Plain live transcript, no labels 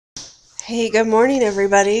Hey, good morning,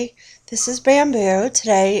 everybody. This is Bamboo.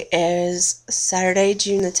 Today is Saturday,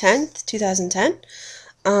 June the 10th, 2010.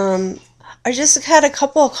 Um, I just had a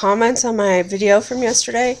couple of comments on my video from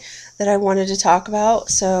yesterday that I wanted to talk about,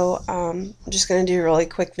 so I'm just going to do a really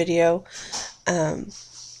quick video. Um,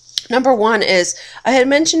 Number one is I had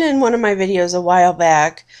mentioned in one of my videos a while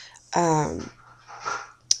back um,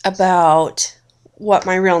 about what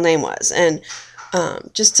my real name was, and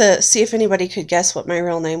just to see if anybody could guess what my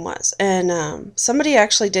real name was. And somebody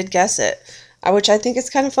actually did guess it, which I think is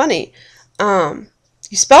kind of funny. You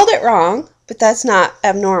spelled it wrong, but that's not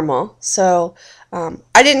abnormal. So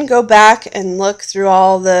I didn't go back and look through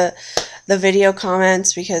all the video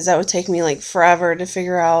comments because that would take me like forever to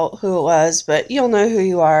figure out who it was, but you'll know who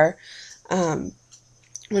you are when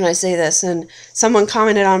I say this. And someone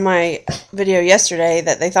commented on my video yesterday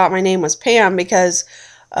that they thought my name was Pam because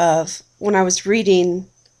of when I was reading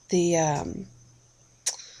the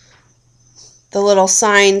little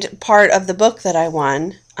signed part of the book that I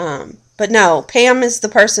won. But no, Pam is the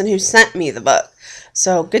person who sent me the book.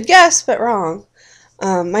 So good guess, but wrong.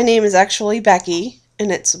 My name is actually Becky,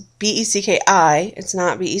 and it's Becki. It's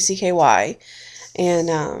not Becky.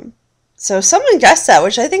 And so someone guessed that,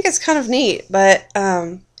 which I think is kind of neat. But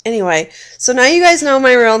anyway, so now you guys know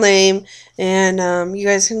my real name, and you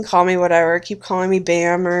guys can call me whatever. Keep calling me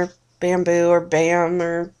Bam or Bamboo or Bam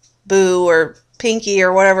or Boo or Pinky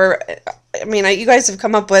or whatever. I mean, you guys have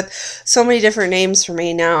come up with so many different names for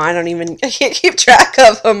me now. I can't keep track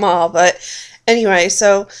of them all. But anyway,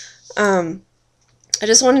 so I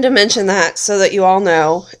just wanted to mention that so that you all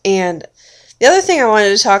know. And the other thing I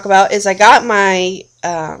wanted to talk about is I got my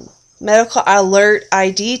medical alert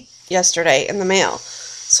ID yesterday in the mail.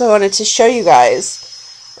 So I wanted to show you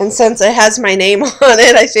guys. And since it has my name on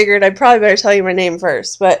it, I figured I'd probably better tell you my name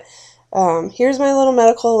first. But here's my little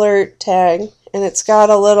medical alert tag. And it's got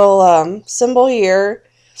a little symbol here.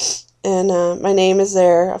 And my name is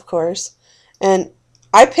there, of course. And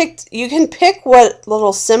you can pick what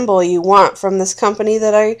little symbol you want from this company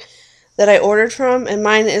that I ordered from, and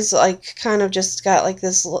mine is like kind of just got like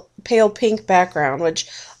this pale pink background, which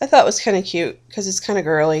I thought was kind of cute because it's kind of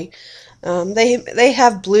girly. They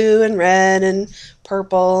have blue and red and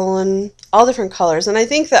purple and all different colors, and I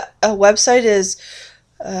think that a website is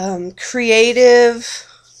creative.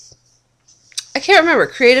 I can't remember,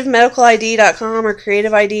 creativemedicalid.com or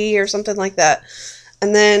creative ID or something like that.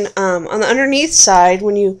 And then on the underneath side,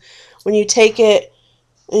 when you take it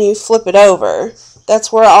and you flip it over,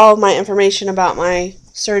 that's where all of my information about my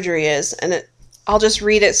surgery is. And I'll just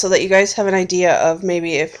read it so that you guys have an idea of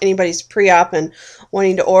maybe if anybody's pre-op and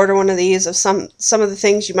wanting to order one of these, of some of the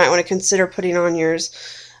things you might want to consider putting on yours.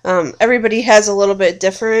 Everybody has a little bit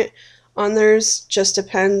different on theirs. Just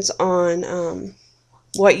depends on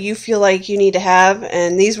what you feel like you need to have.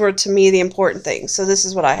 And these were, to me, the important things. So this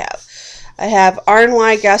is what I have. I have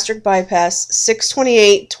RNY gastric bypass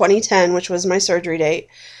 6/28/2010, which was my surgery date.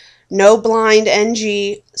 No blind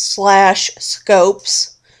NG/scopes,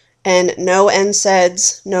 and no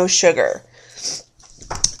NSAIDs, no sugar.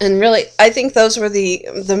 And really, I think those were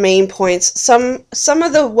the main points. Some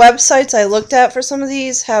of the websites I looked at for some of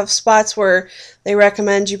these have spots where they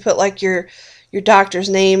recommend you put like your doctor's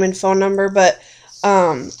name and phone number, but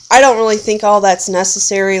I don't really think all that's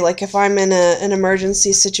necessary. Like if I'm in an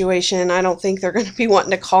emergency situation, I don't think they're going to be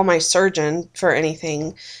wanting to call my surgeon for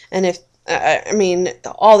anything. And if I mean,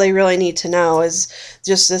 all they really need to know is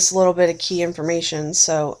just this little bit of key information.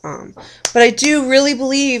 So, but I do really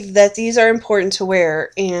believe that these are important to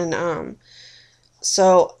wear, and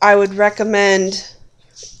so I would recommend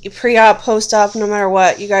pre-op, post-op, no matter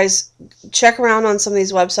what. You guys check around on some of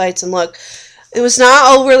these websites and look. It was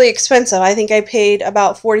not overly expensive. I think I paid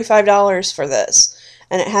about $45 for this.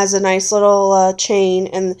 And it has a nice little chain.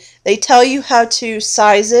 And they tell you how to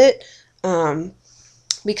size it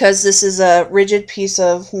because this is a rigid piece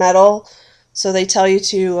of metal. So they tell you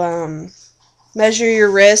to measure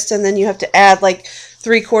your wrist, and then you have to add like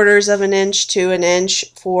 3/4 of an inch to an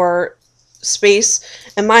inch for space.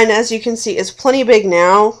 And mine, as you can see, is plenty big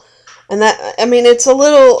now. And that, I mean, it's a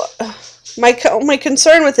little... My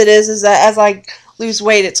concern with it is that as I lose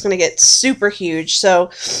weight, it's going to get super huge. So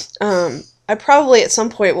I probably at some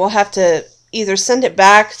point will have to either send it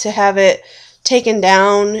back to have it taken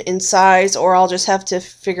down in size, or I'll just have to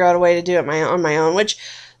figure out a way to do it on my own, which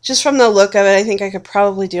just from the look of it, I think I could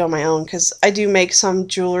probably do on my own because I do make some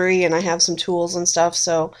jewelry and I have some tools and stuff.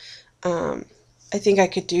 So I think I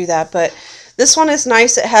could do that. But this one is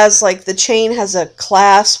nice. It has like the chain has a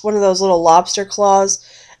clasp, one of those little lobster claws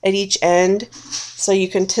at each end, so you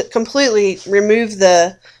can completely remove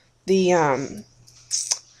the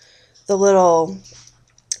little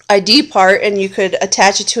ID part, and you could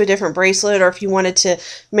attach it to a different bracelet, or if you wanted to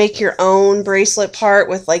make your own bracelet part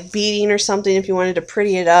with like beading or something, if you wanted to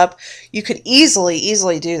pretty it up, you could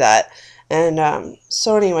easily do that. And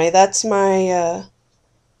so anyway, that's my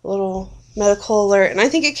little medical alert, and I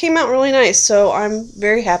think it came out really nice, so I'm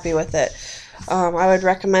very happy with it. I would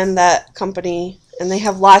recommend that company, and they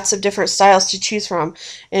have lots of different styles to choose from.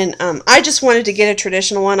 And I just wanted to get a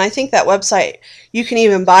traditional one. I think that website, you can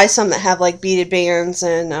even buy some that have like beaded bands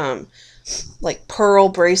and like pearl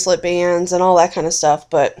bracelet bands and all that kind of stuff.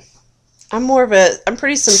 But I'm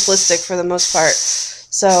pretty simplistic for the most part.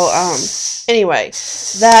 So anyway,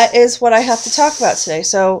 that is what I have to talk about today.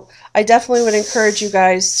 So I definitely would encourage you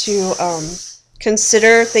guys to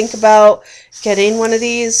think about getting one of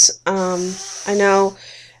these. I know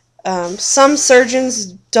some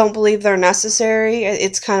surgeons don't believe they're necessary.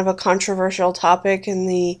 It's kind of a controversial topic in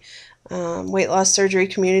the weight loss surgery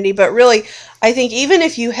community, but really, I think even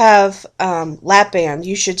if you have lap band,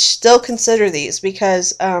 you should still consider these,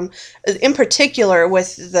 because in particular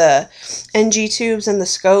with the NG tubes and the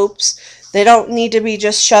scopes, they don't need to be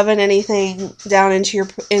just shoving anything down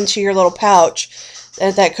into your little pouch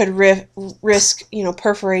that could risk,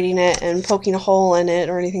 perforating it and poking a hole in it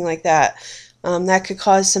or anything like that. That could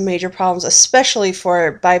cause some major problems, especially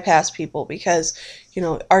for bypass people, because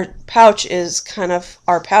our pouch is kind of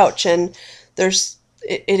our pouch, and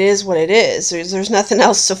it is what it is. There's nothing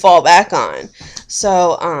else to fall back on.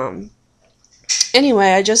 So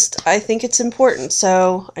anyway, I think it's important,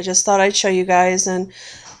 so I just thought I'd show you guys and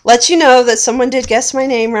let you know that someone did guess my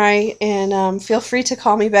name right. And feel free to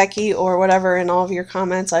call me Becky or whatever in all of your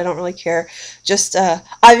comments. I don't really care. Just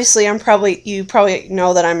obviously, you probably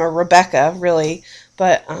know that I'm a Rebecca, really,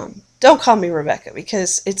 but don't call me Rebecca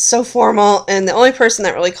because it's so formal, and the only person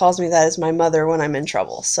that really calls me that is my mother when I'm in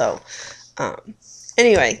trouble. So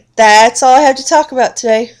anyway, that's all I have to talk about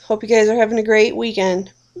today. Hope you guys are having a great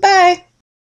weekend. Bye!